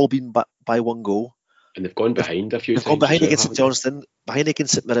have all been by 1 goal. And they've gone behind a few times. They've gone behind against St Johnstone, behind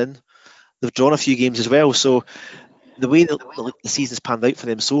against St Mirren. They've drawn a few games as well. So the way the season's panned out for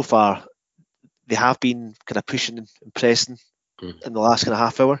them so far, they have been kind of pushing and pressing in the last kind of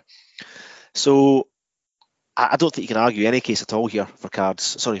half hour. So I don't think you can argue any case at all here for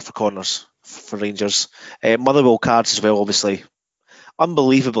corners for Rangers. Motherwell cards as well, obviously.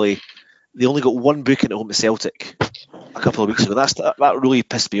 Unbelievably, they only got 1 booking at home to Celtic a couple of weeks ago. That really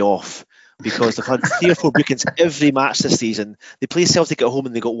pissed me off, because they've had 3 or 4 bookings every match this season. They play Celtic at home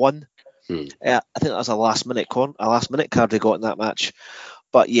and they got 1. I think that was a last minute card they got in that match.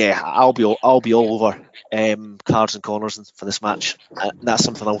 But yeah, I'll be all over cards and corners for this match. That's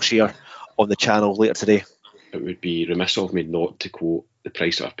something I'll share on the channel later today. It would be remiss of me not to quote the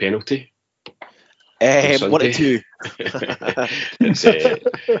price of a penalty. 1-2. It's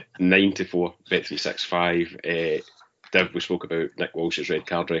 9-4, Bet365. Div, we spoke about Nick Walsh's red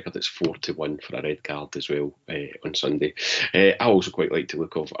card record. It's 4-1 for a red card as well on Sunday. I also quite like to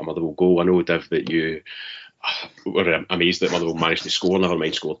look of a Motherwell goal. I know, Div, that you were amazed that Motherwell managed to score, never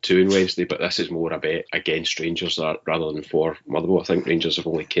mind scored 2 on Wednesday, but this is more a bet against Rangers rather than for Motherwell. I think Rangers have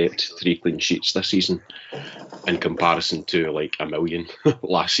only kept 3 clean sheets this season in comparison to like a million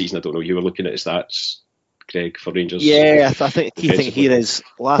last season. I don't know, you were looking at his stats, Greg, for Rangers? Yeah, I think the key thing here is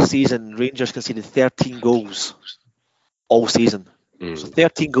last season Rangers conceded 13 goals all season. So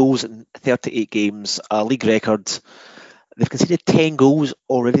 13 goals in 38 games, a league record. They've conceded 10 goals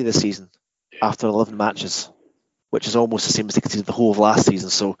already this season after 11 matches, which is almost the same as they conceded the whole of last season.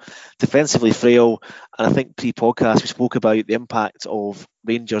 So defensively frail, and I think pre-podcast we spoke about the impact of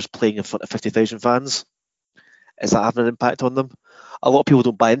Rangers playing in front of 50,000 fans. Is that having an impact on them? A lot of people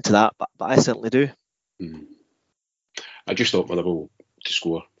don't buy into that, but I certainly do. I just thought Motherwell to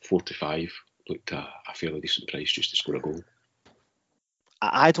score 4-5 looked a fairly decent price just to score a goal.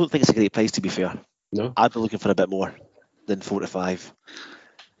 I don't think it's a great price, to be fair. No? I'd be looking for a bit more than 4-5,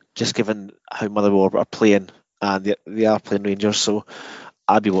 just given how Motherwell are playing, and they are playing Rangers, so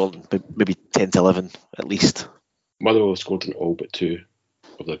I'd be willing maybe 10-11 at least. Motherwell scored in all but 2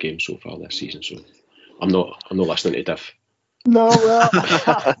 of their games so far this season, so I'm not listening to Div. No, well,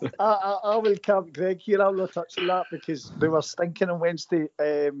 I will camp Greg here. I'm not touching that because they were stinking on Wednesday.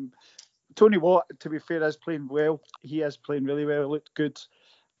 Tony Watt, to be fair, is playing well. He is playing really well. He looked good.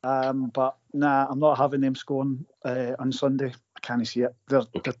 But nah, I'm not having them scoring on Sunday. I can't see it. They're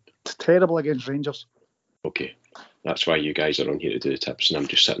terrible against Rangers. Okay. That's why you guys are on here to do the tips and I'm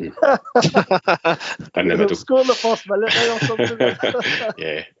just sitting in the middle. Score the first minute or something.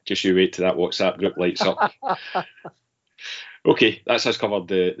 Yeah, just you wait till that WhatsApp group lights up. Okay, that's us covered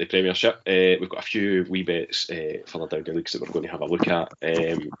the Premiership. We've got a few wee bets further down the leagues that we're going to have a look at.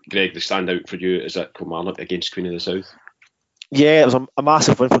 Greg, the standout for you is at Kilmarnock against Queen of the South? Yeah, it was a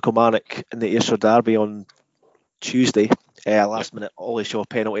massive win for Kilmarnock in the Ayrshire derby on Tuesday. Last minute Ollie Shaw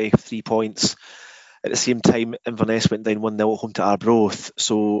penalty, 3 points. At the same time, Inverness went down 1-0 at home to Arbroath.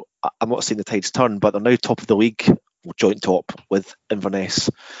 So I'm not saying the tide's turned, but they're now top of the league, joint top with Inverness.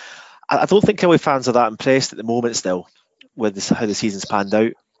 I don't think Killie fans are that impressed at the moment still with how the season's panned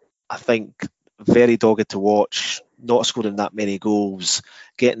out. I think very dogged to watch, not scoring that many goals,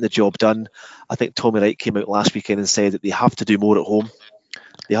 getting the job done. I think Tommy Wright came out last weekend and said that they have to do more at home.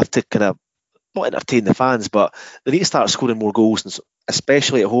 They have to kind of not entertain the fans, but they need to start scoring more goals,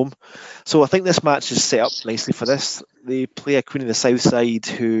 especially at home. So I think this match is set up nicely for this. They play a Queen of the South side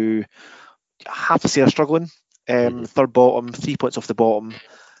who I have to say are struggling. Third bottom, 3 points off the bottom.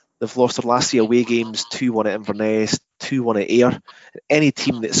 They've lost their last 3 away games, 2-1 at Inverness, 2-1 at Ayr. Any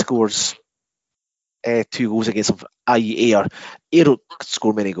team that scores 2 goals against them, i.e. Ayr don't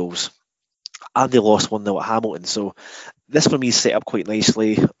score many goals. And they lost 1-0 at Hamilton. So this for me is set up quite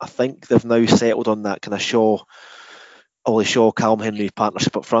nicely. I think they've now settled on that kind of Ollie Shaw, Callum Henry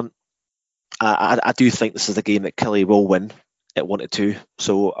partnership up front. I do think this is a game that Killie will win at 1-2.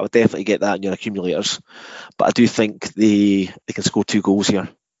 So I would definitely get that in your accumulators. But I do think they can score 2 goals here.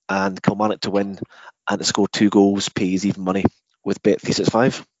 And Kilmarnock to win and to score 2 goals pays even money with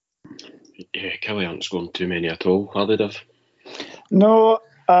Bet365. Yeah, Killie aren't scoring too many at all, are they, Div? No,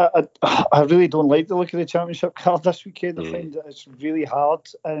 I really don't like the look of the Championship card this weekend. I find that it's really hard.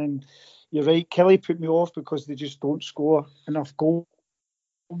 And you're right, Killie put me off because they just don't score enough goals.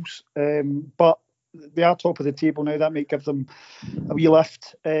 But they are top of the table now. That might give them a wee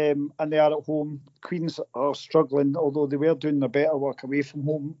lift. And they are at home. Queens are struggling, although they were doing their better work away from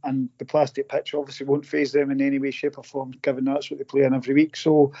home. And the plastic pitch obviously won't faze them in any way, shape or form, given that's what they play in every week.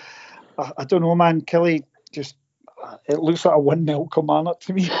 So I don't know, man. Killie just... It looks like a 1-0 Kilmarnock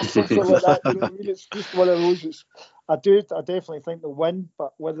to me, something like that. You know what I mean? It's just one of those. I definitely think they'll win,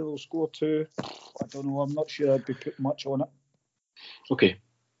 but whether they'll score 2, I don't know. I'm not sure I'd be putting much on it. Okay.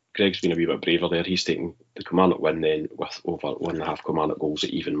 Greg's been a wee bit braver there. He's taking the Kilmarnock win then with over 1.5 Kilmarnock goals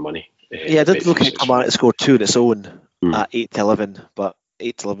at even money. I did look at Kilmarnock to score 2 on its own at 8-11, but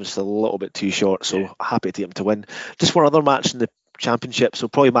 8-11 is still a little bit too short, so happy to take them to win. Just one other match in the Championship, so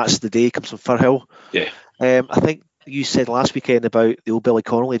probably match of the day comes from Firhill. Yeah. I think you said last weekend about the old Billy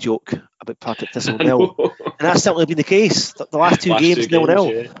Connolly joke about Partick Thistle 0, and that's certainly been the case. The last two games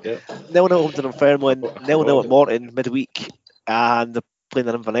 0-0. 0-0 at Dunfermline, 0-0 at Morton midweek, and they're playing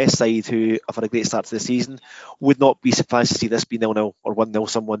an Inverness side who have had a great start to the season. Would not be surprised to see this be 0-0 or 1-0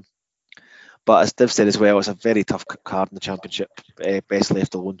 someone. But as Div said as well, it's a very tough card in the Championship, best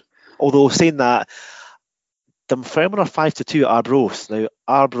left alone. Although saying that, Dunfermline are 5-2 at Arbroath. Now,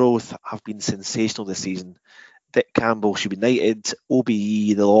 Arbroath have been sensational this season. Dick Campbell should be knighted,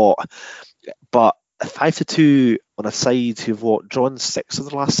 OBE, the lot. But 5-2 on a side who've drawn 6 of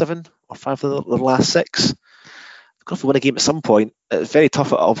the last 7 or 5 of the last 6. They've got to win a game at some point. It's very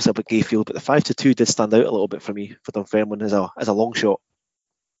tough, obviously, up at Gayfield, but the 5-2 did stand out a little bit for me for Dunfermline as a long shot.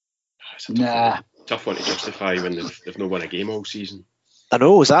 It's a tough one to justify when they've not won a game all season. I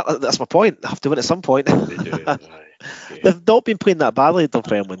know, that's my point. They have to win at some point. They do. They've not been playing that badly,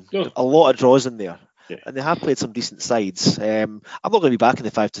 Dunfermline. No. A lot of draws in there. Yeah. And they have played some decent sides. I'm not going to be back in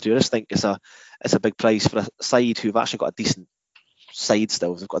the 5-2. I just think it's a big price for a side who've actually got a decent side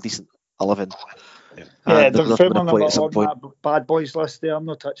still. They've got a decent 11. Yeah, Dunfermline are on that bad boys list there. I'm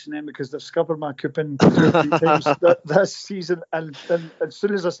not touching them because they've scuppered my coupon 2 or 3 times this season. And as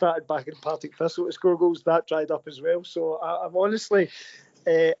soon as I started back in Partick Thistle to score goals, that dried up as well. So I'm honestly,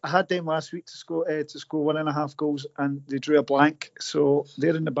 I had them last week to score 1.5 goals, and they drew a blank. So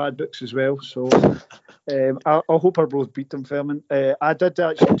they're in the bad books as well. So I hope Arbroath beat Dunfermline. I did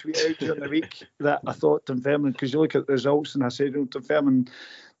actually tweet out during the week that I thought Dunfermline, because you look at the results, and I said, Dunfermline,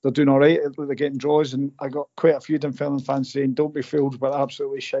 they're doing all right. They're getting draws, and I got quite a few Dunfermline fans saying, "Don't be fooled, we're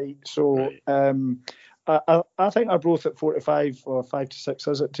absolutely shite." So I think Arbroath at 4-5 or 5-6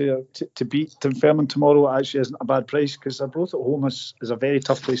 is it to beat Dunfermline tomorrow actually isn't a bad price, because Arbroath at home is a very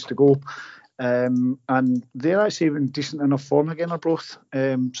tough place to go, and they're actually in decent enough form again, Arbroath.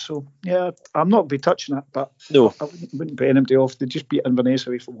 So yeah, I'm not be touching it, but no, I wouldn't pay anybody off. They just beat Inverness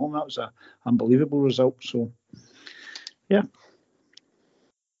away from home. That was an unbelievable result. So yeah.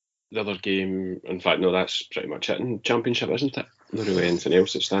 The other game, in fact, no, that's pretty much it in Championship, isn't it? Not really anything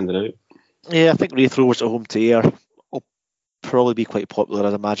else that's standing out. Yeah, I think Raith Rovers at home to Ayr will probably be quite popular,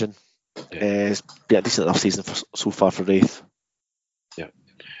 I'd imagine. It's been a decent enough season so far for Raith. Yeah.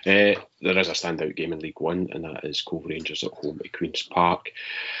 There is a standout game in League One, and that is Cove Rangers at home at Queen's Park.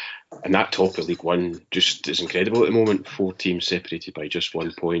 And that top of League One just is incredible at the moment. 4 teams separated by just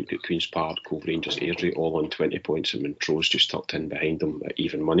 1 point at Queen's Park, Cove Rangers, Airdrie all on 20 points, and Montrose just tucked in behind them at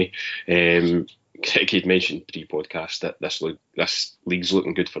even money. Greg had mentioned pre-podcast that this league's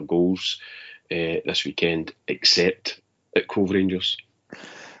looking good for goals this weekend, except at Cove Rangers.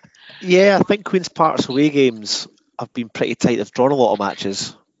 Yeah, I think Queen's Park's away games have been pretty tight. They've drawn a lot of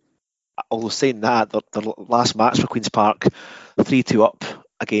matches. Although saying that, their last match for Queen's Park, 3-2 up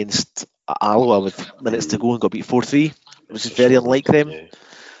against Alloa with minutes to go and got beat 4-3, which is very unlike them. Yeah.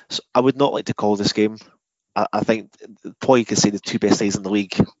 So I would not like to call this game. I think probably you could say the 2 best sides in the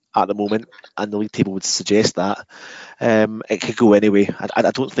league at the moment, and the league table would suggest that. It could go anyway. I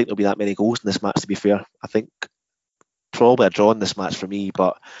don't think there'll be that many goals in this match, to be fair. I think probably a draw in this match for me,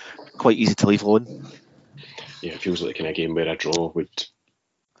 but quite easy to leave alone. Yeah, it feels like the kind of game where a draw would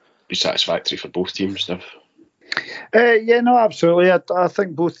be satisfactory for both teams, Steph. Yeah, no, absolutely. I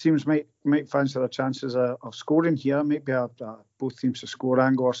think both teams might fancy their chances of scoring here. Maybe both teams to score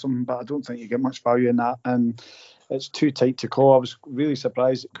angle or something, but I don't think you get much value in that. And it's too tight to call. I was really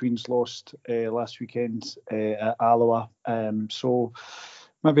surprised that Queen's lost last weekend at Alloa. So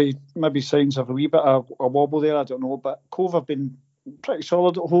maybe signs of a wee bit of a wobble there. I don't know. But Cove have been pretty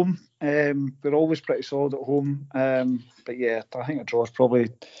solid at home. They're always pretty solid at home. But yeah, I think a draw is probably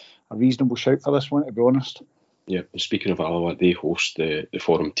a reasonable shout for this one, to be honest. Yeah, and speaking of Alloa, they host the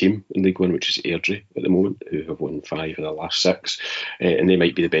Forum team in League One, which is Airdrie at the moment, who have won 5 of the last 6. And they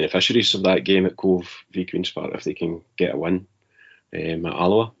might be the beneficiaries of that game at Cove v Queen's Park if they can get a win at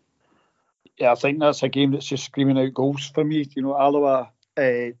Alloa. Yeah, I think that's a game that's just screaming out goals for me. Alloa,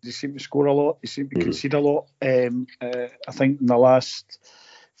 they seem to score a lot. They seem to concede a lot. I think in the last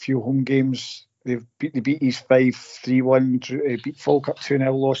few home games, they beat East 5-3-1, beat Falkirk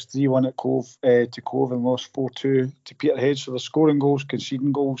 2-0, lost 3-1 at Cove to Cove, and lost 4-2 to Peterhead. So they're scoring goals,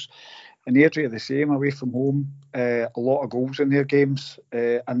 conceding goals. And Airdrie are the same away from home. A lot of goals in their games,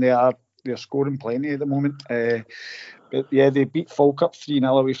 and they are they're scoring plenty at the moment. But yeah, they beat Falkirk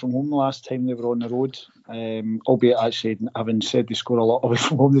 3-0 away from home the last time they were on the road. Albeit actually, having said they score a lot away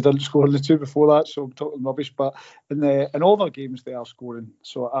from home, they didn't score in the two before that, so I'm talking rubbish. But in all their games, they are scoring.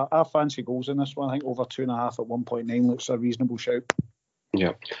 So I fancy goals in this one. I think over 2.5 at 1.9 looks a reasonable shout.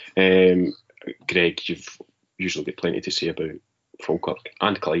 Yeah. Greg, you've usually got plenty to say about Falkirk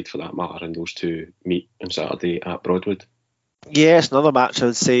and Clyde for that matter, and those two meet on Saturday at Broadwood. Yes, another match I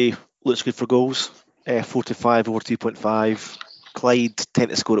would say looks good for goals. 4-5 over 2.5. Clyde tend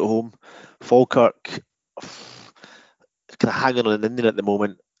to score at home. Falkirk kind of hanging on an Indian at the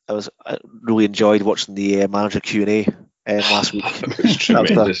moment. I really enjoyed watching the manager Q&A last week. It was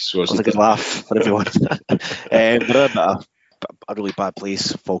tremendous. That was a good laugh for everyone. They're in a really bad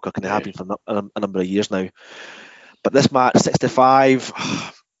place, Falkirk, and they have been for a number of years now. But this match,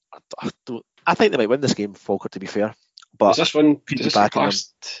 6-5, I think they might win this game, Falkirk, to be fair. But does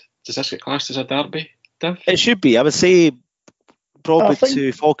this get classed as a derby, Div? It should be. I would say probably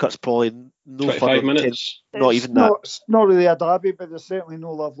to Falkirk's probably no 25 minutes. Not even that. It's not really a derby, but there's certainly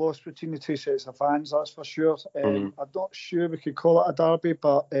no love lost between the two sets of fans, that's for sure. I'm not sure we could call it a derby,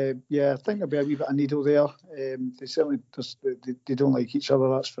 but I think there'll be a wee bit of needle there. They certainly they don't like each other,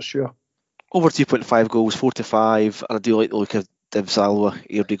 that's for sure. Over 2.5 goals, 4-5, and I do like the look of Div Alloa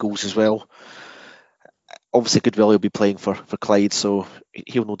Airdrie goals as well. Obviously, Goodwill will be playing for Clyde, so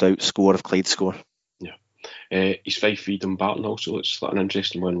he'll no doubt score if Clyde score. Yeah. East Fife v Dumbarton also. It's like an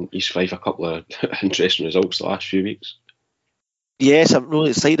interesting one. East Fife, a couple of interesting results the last few weeks. Yes, I'm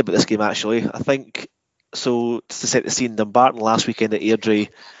really excited about this game actually. I think, so to set the scene, Dumbarton last weekend at Airdrie,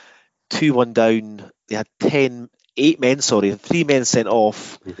 2-1 down. They had 3 men sent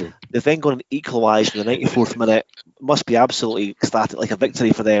off. They've then gone and equalised in the 94th minute. Must be absolutely ecstatic, like a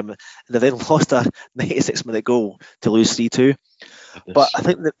victory for them. And they then lost a 96-minute goal to lose 3-2. But I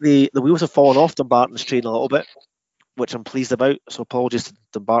think that the wheels have fallen off Dumbarton's train a little bit, which I'm pleased about. So apologies to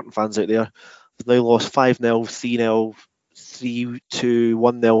Dumbarton fans out there. They've now lost 5-0, 3-0, 3-2,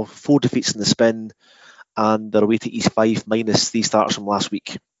 1-0, 4 defeats in the spin, and they're away to East Fife minus 3 starts from last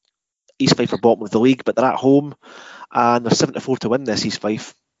week. East Fife are bottom of the league, but they're at home and they're 7-4 to win this, East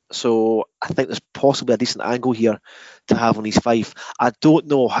Fife. So I think there's possibly a decent angle here to have on East Fife. I don't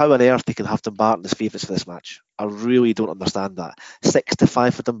know how on earth they can have Dumbarton as favourites for this match. I really don't understand that.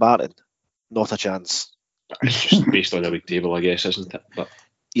 6-5 for Dumbarton, not a chance. It's just based on the league table, I guess, isn't it? But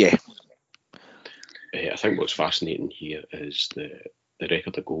yeah. I think what's fascinating here is the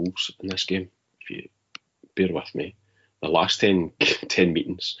record of goals in this game. If you bear with me. The last 10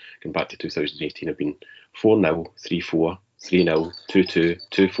 meetings, going back to 2018, have been 4-0, 3-4, 3-0, 2-2,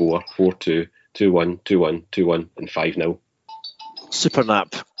 2-4, 4-2, 2-1, 2-1, 2-1, and 5-0. Super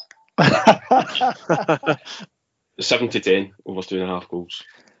nap. 7-10, over 2.5 goals.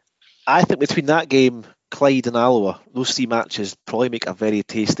 I think between that game, Clyde and Alloa, those 3 matches probably make a very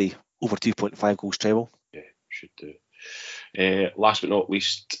tasty over 2.5 goals treble. Yeah, should do. Last but not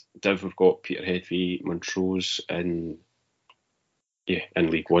least, Div, we've got Peterhead v Montrose in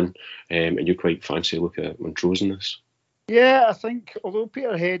League One, and you quite fancy a look at Montrose in this. Yeah, I think although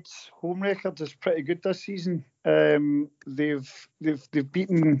Peterhead's home record is pretty good this season, they've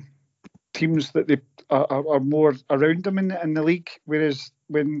beaten teams that they are more around them in the league. Whereas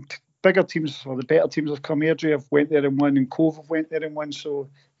when bigger teams or the better teams have come, Airdrie have went there and won, and Cove have went there and won. So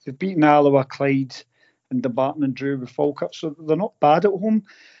they've beaten Alloa, Clyde, and Dumbarton and drew with Falkirk. So they're not bad at home.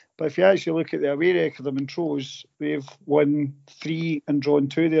 But if you actually look at the away record of Montrose, they've won 3 and drawn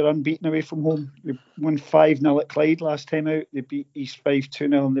 2. They're unbeaten away from home. They won 5-0 at Clyde last time out. They beat East Fife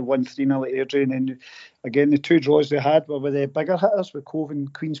 2-0 and they won 3-0 at Airdrie. And then again, the 2 draws they had were with the bigger hitters, with Cove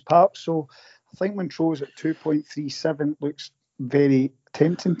and Queen's Park. So I think Montrose at 2.37 looks very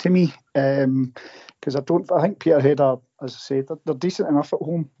tempting to me. Because I think Peterhead are, as I said, they're decent enough at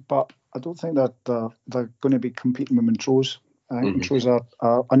home, but I don't think that they're going to be competing with Montrose. I think Montrose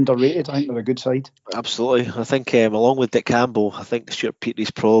are underrated. I think they're a good side. Absolutely. I think along with Dick Campbell, I think Stuart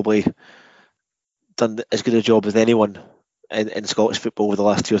Petrie's probably done as good a job as anyone in Scottish football over the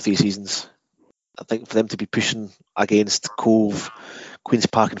last 2 or 3 seasons. I think for them to be pushing against Cove, Queen's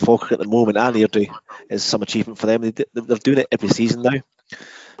Park and Falkirk at the moment, and Airdrie, is some achievement for them. They're doing it every season now.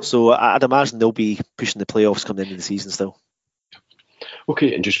 So I'd imagine they'll be pushing the playoffs coming into the season still.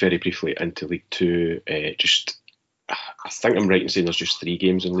 Okay, and just very briefly into League Two, I think I'm right in saying there's just 3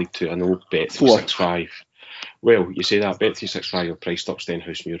 games in League Two. I know Bet365. Well, you say that, Bet365 are priced up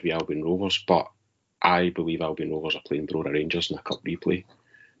Stenhousemuir v Albion Rovers, but I believe Albion Rovers are playing Brora Rangers in a cup replay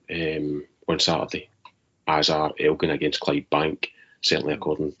on Saturday, as are Elgin against Clydebank. certainly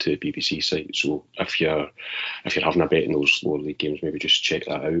according to BBC site. So if you're having a bet in those lower league games, maybe just check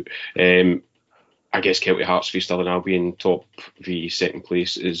that out. I guess Kelty Hearts v Stirling Albion, top v second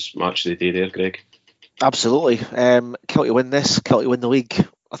place is match of the day there, Greg. Absolutely. Kelty win this, Kelty win the league.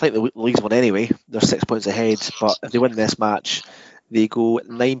 I think the league's won anyway. They're 6 points ahead, but if they win this match, they go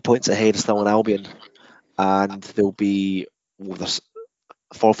 9 points ahead of Stirling Albion, and they'll be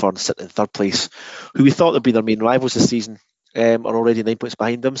Forfar sitting in third place, who we thought would be their main rivals this season, are already 9 points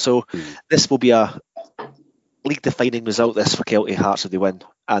behind them. So this will be a league-defining result, this, for Kelty Hearts if they win,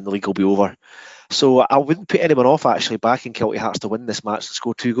 and the league will be over. So I wouldn't put anyone off actually backing Kelty Hearts to win this match and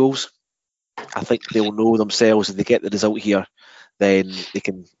score 2 goals. I think they'll know themselves if they get the result here, then they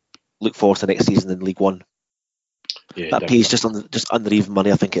can look forward to next season in League One. Yeah, that pays just under even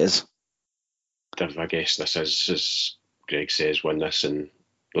money, I think it is. I guess this is, as Greg says, win this and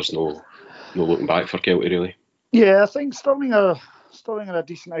there's no looking back for Kelty really. Yeah, I think Stirling are a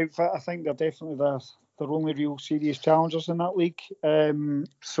decent outfit. I think they're definitely their only real serious challengers in that league.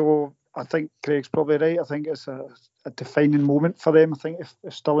 So I think Craig's probably right. I think it's a defining moment for them. I think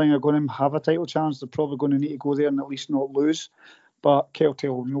if Stirling are going to have a title challenge, they're probably going to need to go there and at least not lose. But Kelty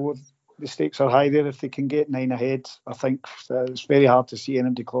will know the stakes are high there. If they can get 9 ahead, I think it's very hard to see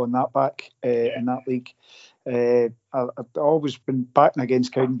anybody clawing that back in that league. I've always been backing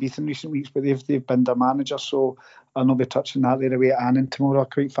against Cowdenbeath in recent weeks, but they've been their manager, so I'll not be touching that there away at Annan tomorrow. I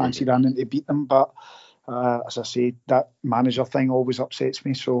quite fancied Annan to beat them, but as I say, that manager thing always upsets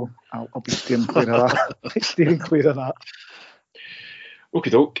me, so I'll be steering clear of that. Okie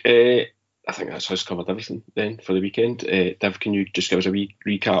doke. I think that's us covered everything then for the weekend. Div, can you just give us a wee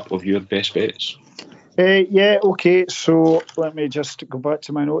recap of your best bets? Yeah, okay. So let me just go back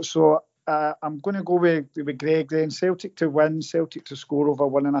to my notes. So I'm going to go with Greg then. Celtic to win, Celtic to score over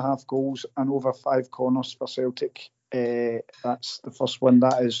 1.5 goals and over 5 corners for Celtic. That's the first one.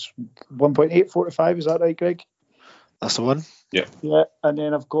 That is 1.845. Is that right, Greg? That's the one. Yeah. Yeah, and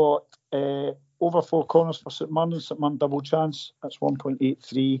then I've got over 4 corners for St Mirren and St Mirren double chance. That's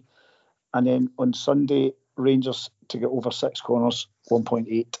 1.83. And then on Sunday, Rangers to get over 6 corners,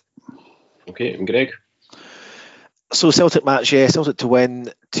 1.8. Okay, and Greg? So Celtic match, yeah, Celtic to win,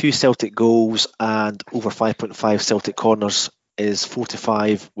 2 Celtic goals and over 5.5 Celtic corners is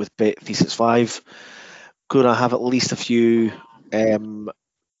 4-5 with Bet365. Going to have at least a few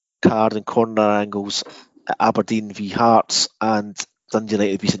card and corner angles at Aberdeen v Hearts and Dundee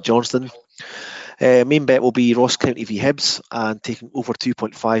United v St Johnstone. Main bet will be Ross County v Hibs and taking over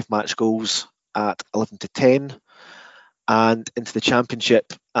 2.5 match goals at 11-10. And into the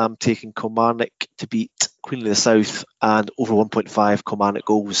Championship, I'm taking Kilmarnock to beat Queen of the South and over 1.5 Kilmarnock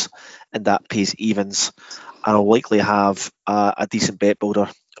goals, and that pays evens. And I'll likely have a decent bet builder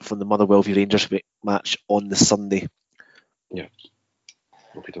from the Motherwell v Rangers match on the Sunday. Yeah.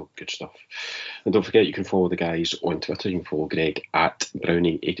 Okay, good stuff. And don't forget, you can follow the guys on Twitter. You can follow Greg at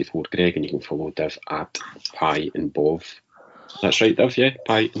Browning84Greg, and you can follow Div at Pie and Bov. That's right, Div, yeah?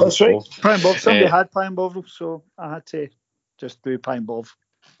 Pie and That's right, Pie and Bov. Somebody had Pie and Bov, so I had to just do Pie and Bov.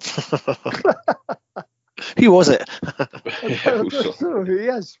 Who was it? I don't know who he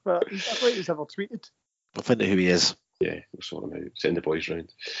is, but I think he's ever tweeted. We'll find out who he is. Yeah, we'll sort him out. Send the boys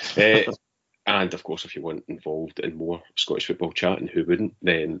round. And of course, if you want involved in more Scottish football chat, and who wouldn't,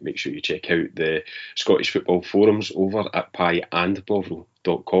 then make sure you check out the Scottish football forums over at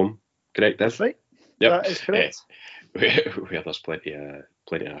pieandbovril.com. Correct, Div? That's right. Yep. That is correct. Where there's plenty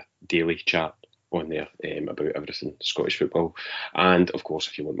of daily chat on there about everything Scottish football. And of course,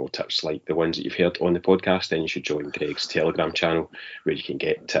 if you want more tips like the ones that you've heard on the podcast, then you should join Greg's Telegram channel, where you can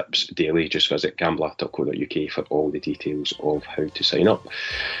get tips daily. Just visit gambler.co.uk for all the details of how to sign up.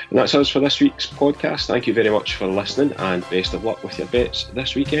 And that's us for this week's podcast. Thank you very much for listening, and best of luck with your bets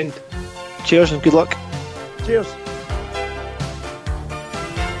this weekend. Cheers and good luck. Cheers.